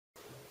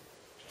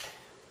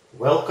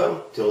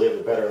Welcome to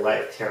Live a Better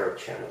Life Tarot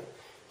channel.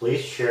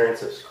 Please share and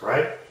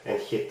subscribe and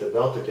hit the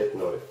bell to get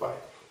notified.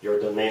 Your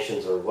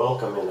donations are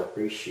welcome and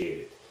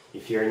appreciated.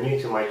 If you are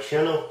new to my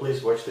channel,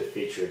 please watch the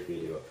featured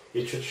video.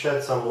 It should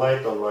shed some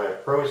light on my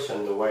approach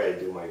and the way I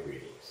do my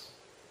readings.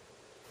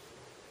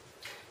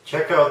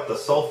 Check out the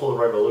Soulful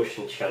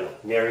Revolution Channel.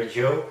 Mary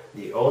Jo,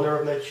 the owner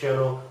of that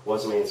channel,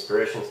 was my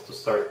inspiration to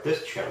start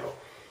this channel.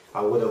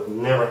 I would have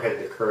never had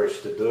the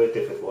courage to do it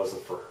if it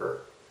wasn't for her.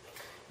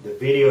 The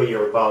video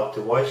you're about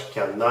to watch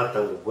cannot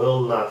and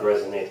will not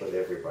resonate with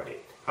everybody.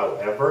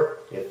 However,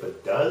 if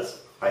it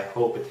does, I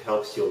hope it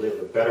helps you live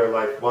a better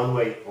life one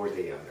way or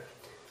the other.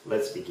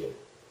 Let's begin.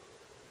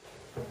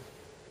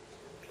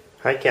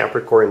 Hi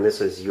Capricorn,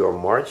 this is your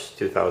March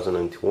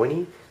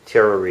 2020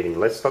 tarot reading.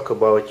 Let's talk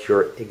about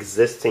your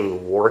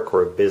existing work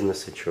or business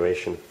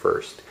situation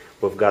first.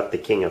 We've got the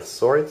King of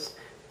Swords,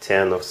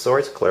 Ten of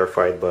Swords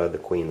clarified by the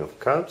Queen of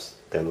Cups.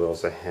 Then we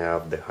also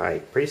have the High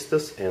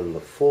Priestess and the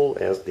Fool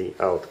as the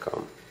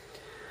outcome.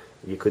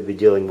 You could be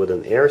dealing with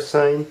an air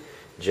sign,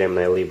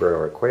 Gemini, Libra,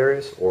 or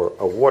Aquarius, or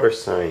a water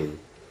sign,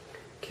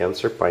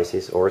 Cancer,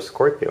 Pisces, or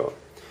Scorpio.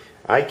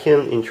 I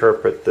can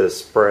interpret this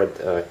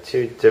spread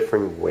two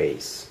different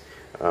ways.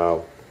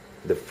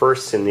 The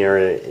first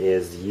scenario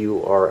is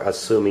you are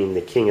assuming the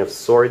King of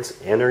Swords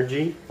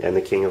energy, and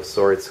the King of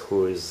Swords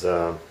who is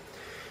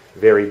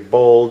very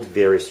bold,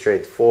 very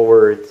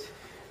straightforward,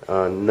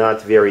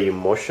 not very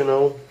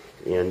emotional,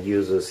 and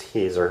uses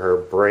his or her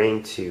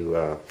brain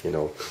to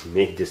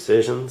make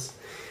decisions.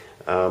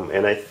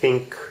 And I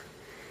think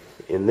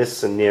in this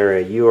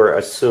scenario you are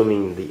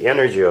assuming the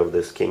energy of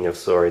this King of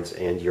Swords,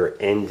 and you're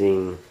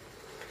ending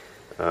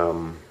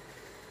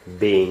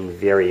being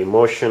very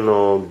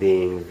emotional,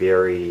 being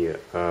very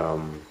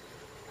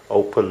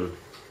open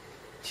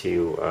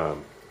to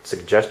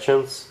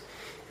suggestions,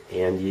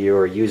 and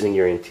you're using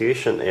your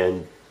intuition,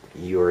 and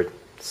you're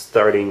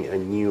starting a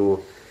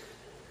new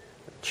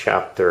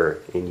chapter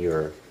in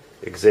your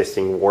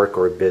existing work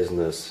or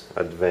business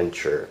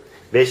adventure.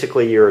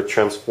 Basically, you're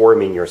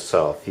transforming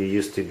yourself. You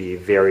used to be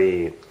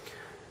very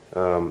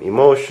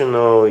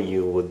emotional.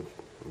 You would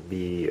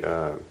be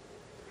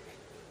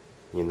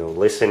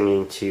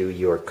listening to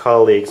your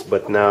colleagues,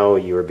 but now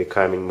you're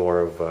becoming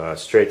more of a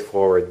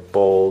straightforward,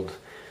 bold,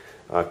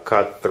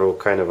 cut-through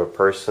kind of a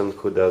person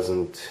who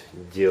doesn't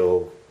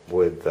deal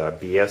with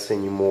BS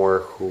anymore,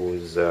 who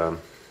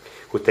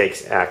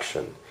takes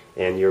action.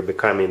 And you're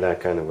becoming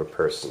that kind of a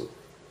person.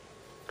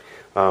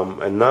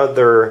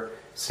 Another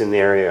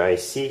scenario I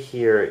see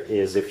here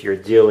is if you're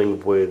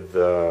dealing with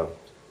a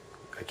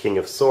King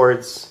of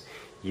Swords,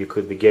 you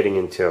could be getting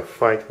into a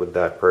fight with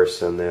that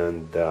person,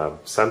 and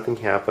something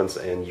happens,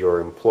 and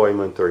your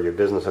employment or your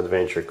business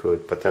adventure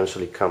could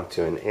potentially come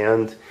to an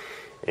end,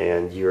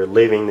 and you're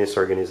leaving this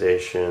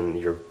organization.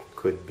 You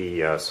could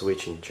be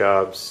switching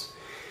jobs,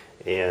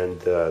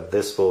 and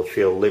this will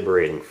feel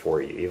liberating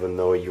for you. Even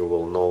though you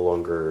will no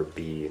longer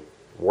be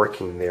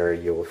working there,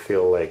 you will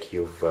feel like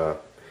you've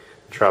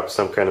dropped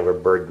some kind of a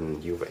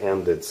burden. You've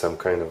ended some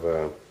kind of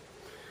a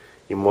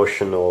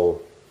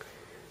emotional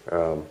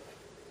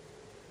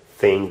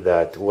thing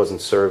that wasn't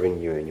serving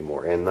you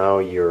anymore, and now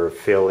you're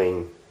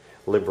feeling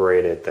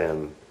liberated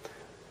and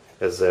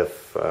as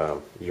if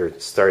you're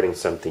starting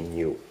something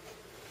new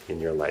in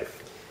your life.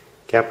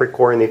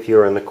 Capricorn, if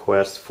you're on the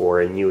quest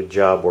for a new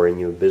job or a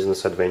new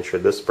business adventure,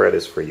 this spread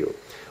is for you.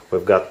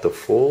 We've got the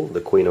Fool,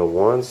 the Queen of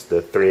Wands,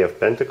 the Three of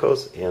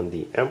Pentacles, and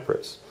the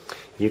Empress.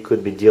 You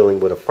could be dealing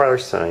with a fire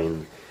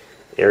sign,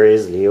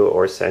 Aries, Leo,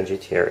 or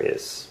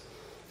Sagittarius.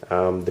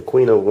 The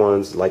Queen of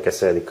Wands, like I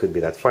said, it could be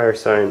that fire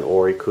sign,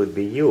 or it could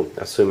be you,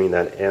 assuming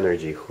that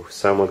energy.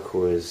 Someone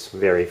who is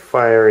very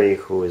fiery,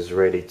 who is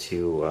ready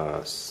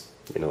to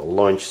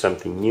launch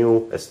something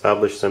new,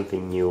 establish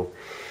something new.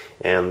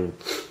 And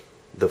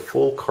the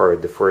Fool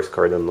card, the first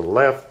card on the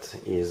left,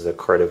 is a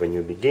card of a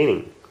new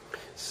beginning.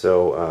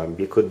 So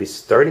you could be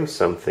starting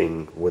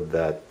something with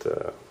that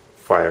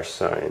fire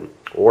sign,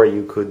 or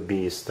you could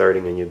be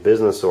starting a new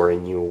business or a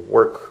new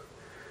work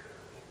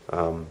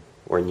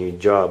or a new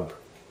job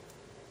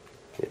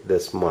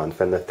this month.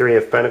 And the Three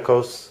of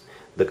Pentacles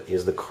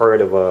is the card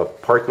of a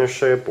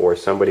partnership, or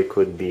somebody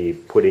could be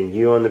putting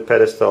you on the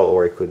pedestal,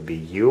 or it could be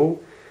you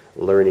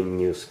learning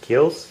new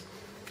skills.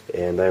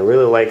 And I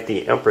really like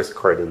the Empress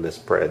card in this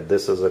spread.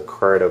 This is a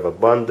card of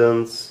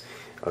abundance,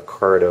 a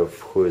card of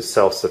who is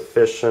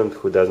self-sufficient,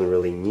 who doesn't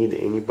really need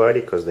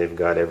anybody because they've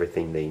got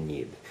everything they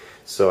need.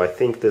 So I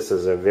think this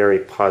is a very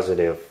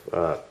positive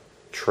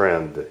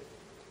trend,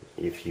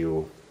 if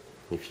you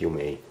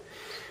may.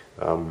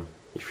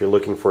 If you're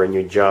looking for a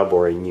new job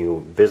or a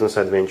new business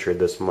adventure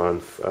this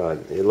month,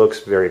 it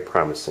looks very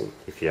promising,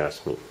 if you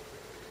ask me.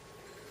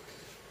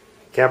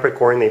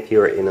 Capricorn, if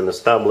you're in an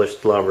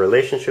established love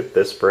relationship,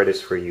 this spread is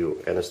for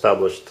you. An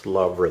established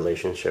love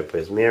relationship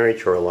is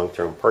marriage or a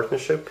long-term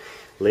partnership,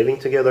 living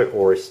together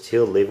or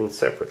still living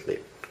separately.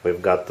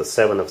 We've got the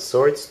Seven of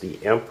Swords,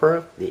 the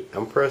Emperor, the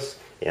Empress,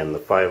 and the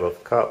Five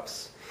of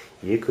Cups.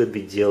 You could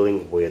be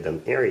dealing with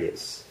an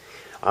Aries.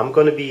 I'm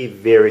going to be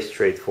very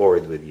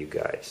straightforward with you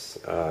guys.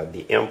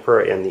 The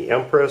Emperor and the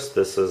Empress,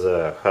 this is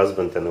a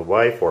husband and a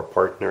wife, or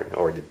partner,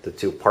 or the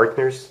two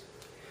partners.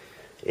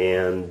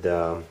 And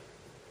the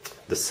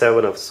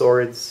Seven of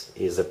Swords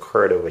is a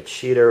card of a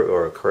cheater,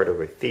 or a card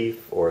of a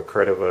thief, or a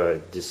card of a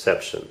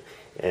deception.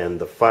 And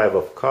the Five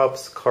of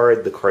Cups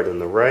card, the card on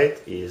the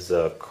right, is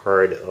a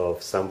card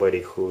of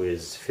somebody who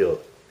is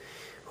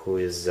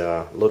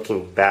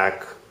looking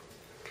back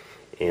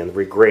and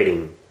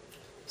regretting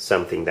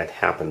something that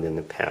happened in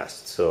the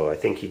past. So I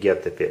think you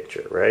get the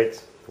picture,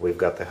 right? We've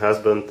got the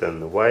husband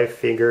and the wife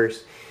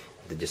figures,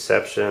 the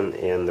deception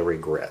and the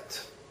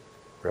regret,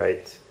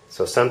 right?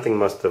 So something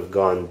must have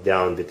gone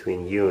down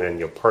between you and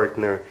your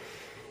partner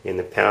in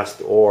the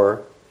past,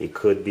 or it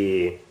could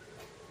be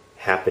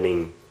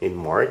happening in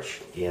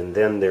March, and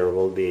then there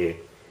will be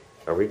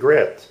a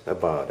regret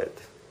about it,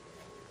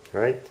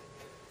 right?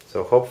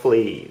 So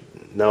hopefully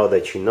now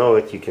that you know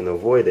it, you can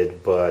avoid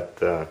it,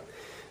 but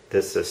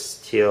this is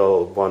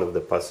still one of the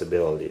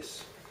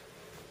possibilities.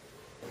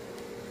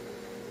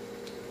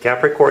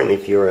 Capricorn,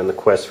 if you're on the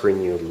quest for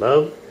new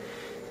love,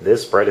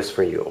 this spread is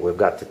for you. We've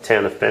got the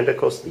Ten of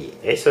Pentacles, the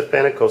Ace of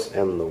Pentacles,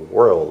 and the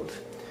World.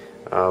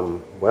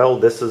 Well,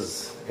 this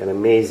is an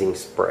amazing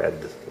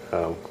spread.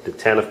 The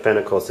Ten of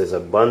Pentacles is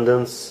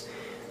abundance.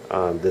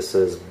 This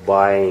is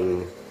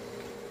buying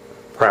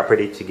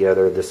property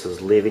together. This is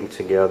living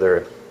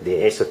together. The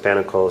Ace of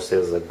Pentacles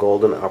is a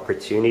golden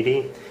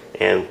opportunity.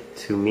 And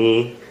to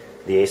me,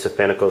 the Ace of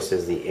Pentacles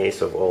is the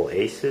ace of all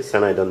aces.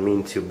 And I don't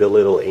mean to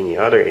belittle any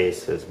other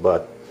aces,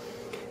 but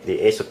the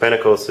Ace of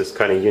Pentacles is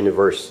kind of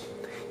universal.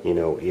 You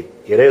know, it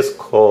is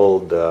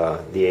called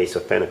the Ace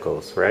of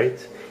Pentacles, right?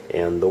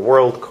 And the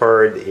World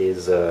card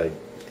is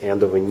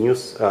end of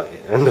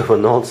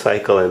an old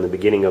cycle and the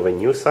beginning of a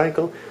new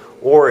cycle.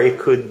 Or it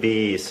could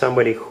be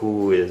somebody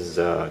who is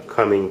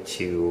coming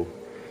to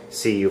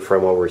see you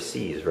from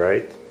overseas,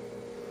 right?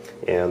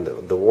 And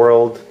the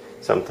World,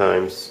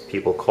 sometimes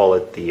people call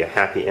it the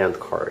happy end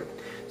card.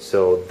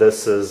 So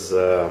this is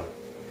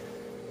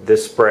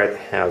this spread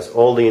has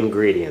all the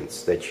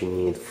ingredients that you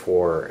need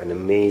for an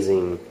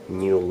amazing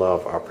new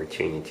love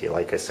opportunity.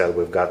 Like I said,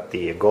 we've got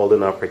the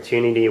golden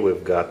opportunity,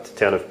 we've got the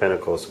Ten of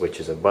Pentacles, which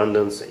is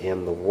abundance,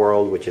 and the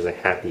World, which is a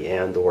happy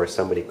end, or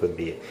somebody could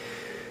be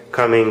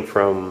coming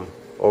from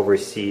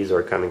overseas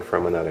or coming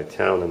from another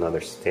town,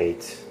 another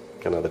state,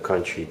 another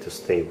country to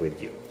stay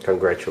with you.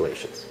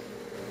 Congratulations.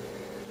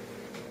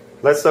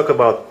 Let's talk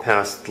about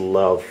past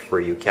love for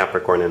you,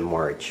 Capricorn, in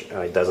March.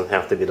 It doesn't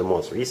have to be the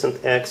most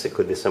recent ex. It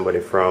could be somebody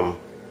from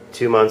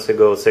 2 months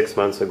ago, 6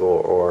 months ago,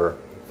 or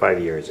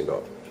 5 years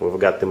ago. We've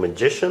got the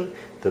Magician,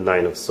 the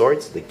Nine of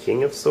Swords, the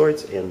King of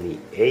Swords, and the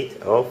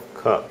Eight of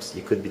Cups.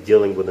 You could be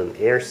dealing with an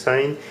air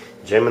sign,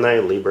 Gemini,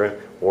 Libra,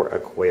 or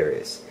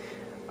Aquarius.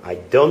 I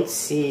don't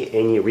see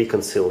any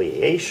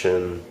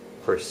reconciliation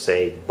per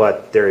se,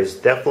 but there is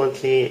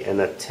definitely an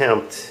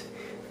attempt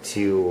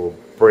to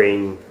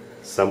bring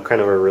some kind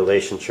of a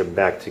relationship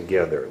back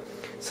together.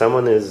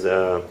 Someone is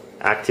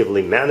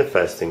actively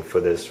manifesting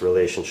for this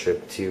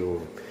relationship to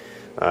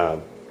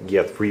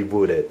get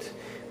rebooted,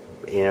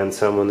 and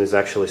someone is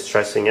actually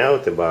stressing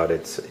out about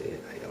it.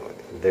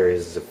 There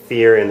is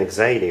fear and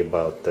anxiety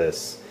about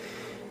this,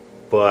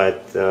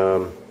 but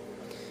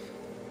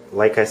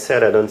like I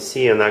said, I don't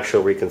see an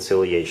actual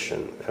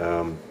reconciliation.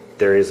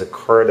 There is a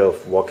card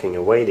of walking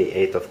away, the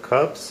Eight of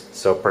Cups,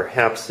 so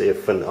perhaps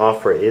if an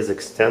offer is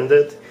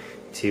extended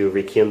to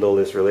rekindle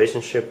this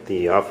relationship,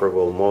 the offer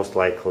will most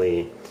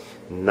likely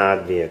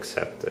not be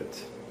accepted.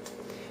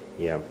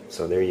 Yeah,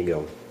 so there you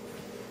go.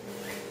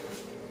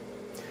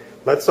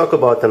 Let's talk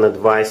about an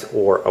advice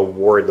or a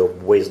word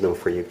of wisdom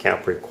for you,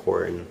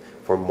 Capricorn,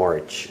 for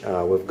March.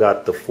 We've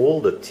got the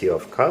Fool, the Two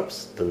of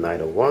Cups, the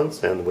Knight of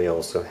Wands, and we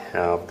also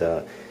have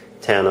the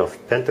Ten of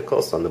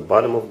Pentacles on the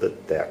bottom of the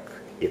deck.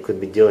 You could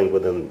be dealing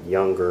with a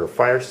younger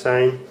fire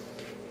sign,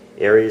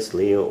 Aries,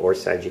 Leo, or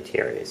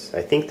Sagittarius.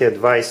 I think the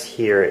advice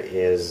here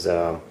is,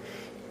 and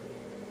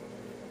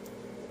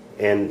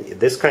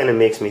this kind of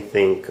makes me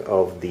think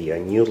of the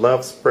new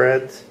love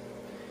spread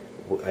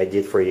I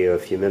did for you a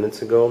few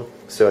minutes ago.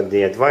 So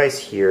the advice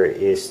here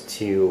is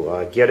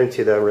to get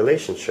into the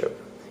relationship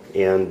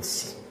and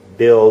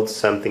build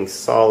something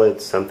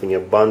solid, something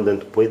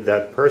abundant with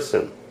that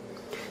person.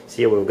 So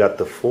here we've got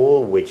the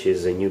Fool, which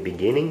is a new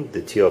beginning,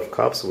 the Two of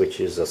Cups, which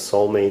is a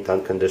soulmate,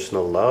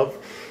 unconditional love,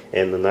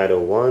 and the Knight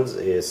of Wands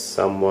is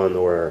someone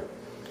or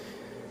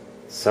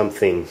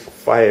something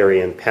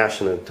fiery and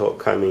passionate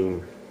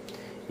coming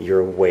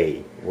your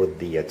way, with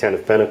the Ten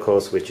of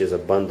Pentacles, which is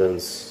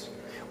abundance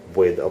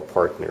with a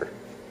partner,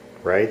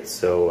 right?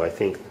 So I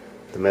think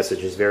the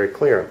message is very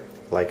clear.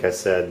 Like I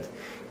said,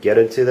 get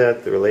into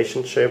that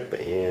relationship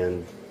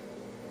and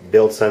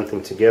build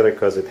something together,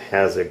 because it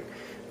has a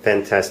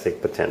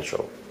fantastic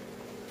potential.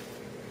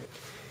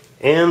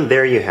 And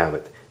there you have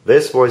it.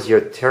 This was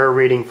your tarot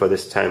reading for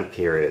this time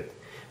period.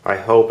 I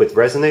hope it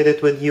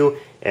resonated with you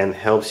and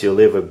helps you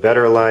live a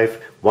better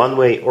life one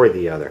way or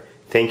the other.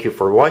 Thank you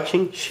for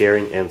watching,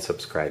 sharing, and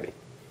subscribing.